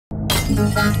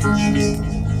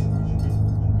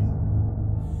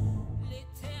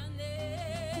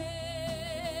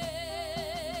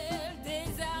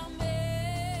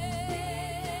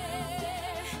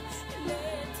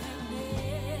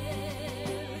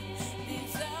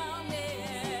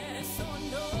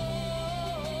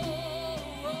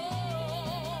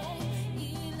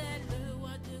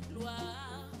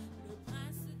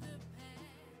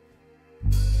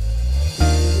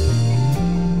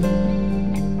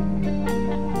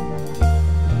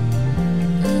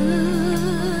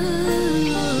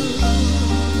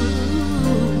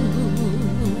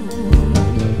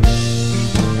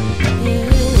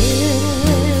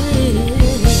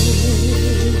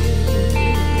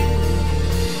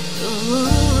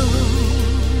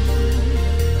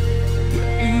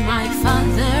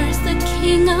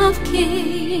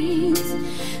Kings,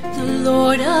 the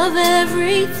Lord of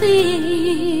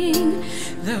everything,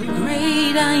 the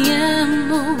great I am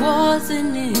who was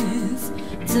and is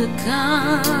to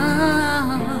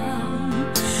come.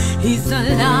 He's the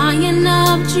Lion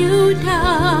of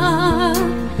Judah,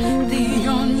 the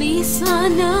only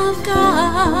Son of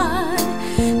God,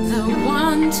 the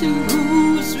one to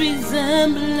whose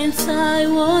resemblance I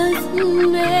was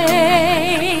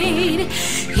made.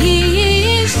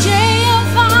 He is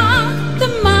Jehovah, the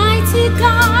mighty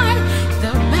God,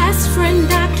 the best friend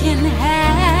I can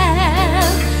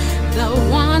have, the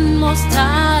one most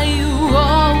high who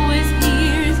always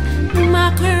hears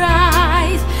my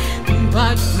cries.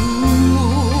 But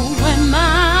who am I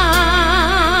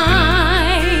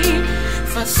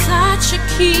for such a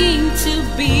king to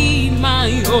be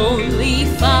my holy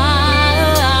Father,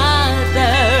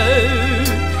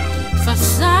 for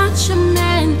such a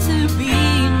man to be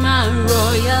my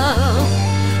royal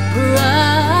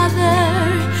brother,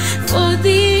 for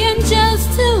the angels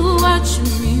to watch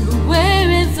me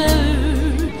wherever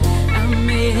I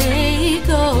may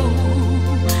go,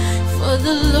 for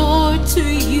the Lord to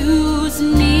use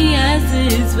me as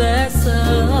his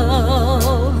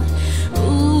vessel. Who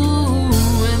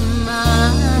am I?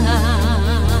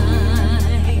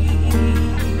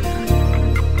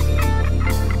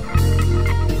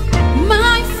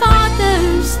 My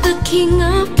Father's the King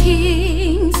of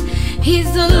Kings,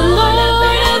 he's the Lord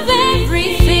of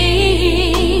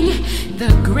everything,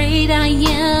 the great I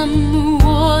am who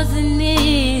was and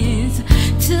is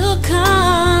to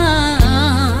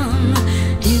come.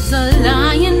 He's the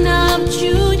Lion of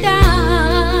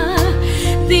Judah,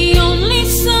 the only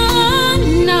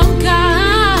Son of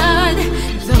God,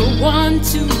 the one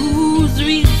to whose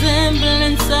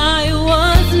resemblance I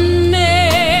was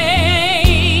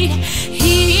made.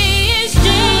 He is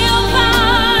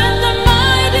Jehovah, the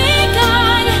mighty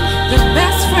God, the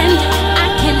best friend I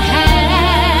can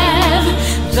have,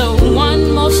 the one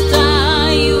most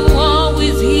high who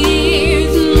always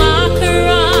hears my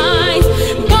cries.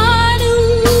 But who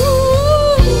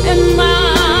am I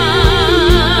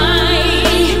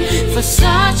for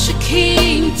such a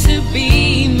king to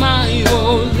be my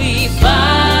holy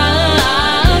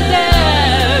Father,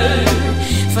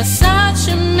 for such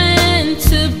a man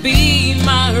to be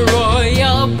my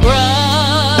royal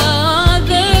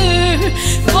brother,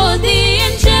 for the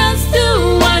angels to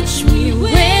watch me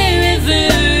wherever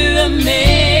I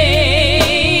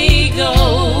may go,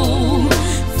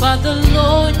 for the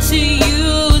Lord to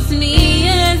use me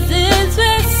as his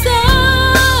vessel.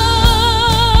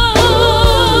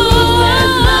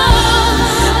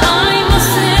 I'm a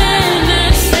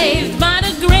sinner saved by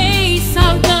the grace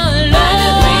of the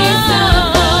Lord.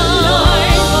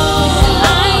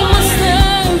 I'm a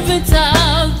servant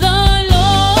of the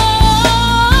Lord.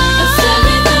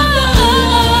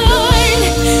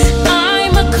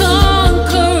 I'm a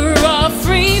conqueror,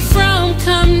 free from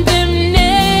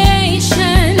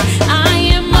condemnation. I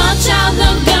am a child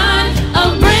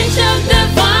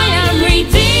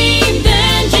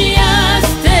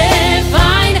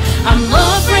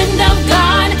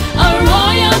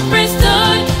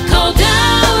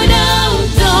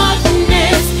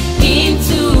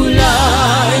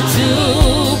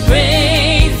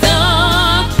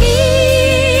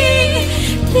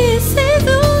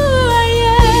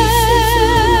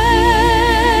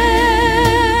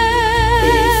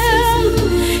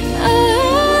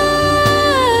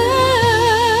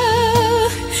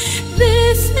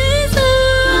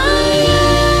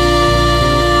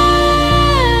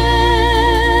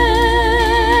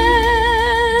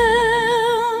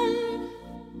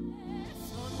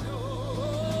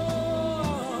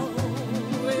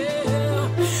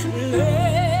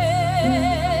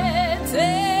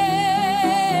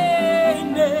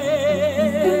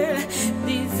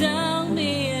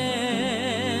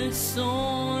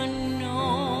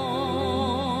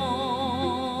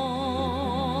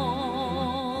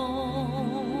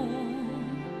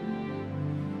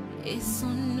e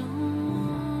sono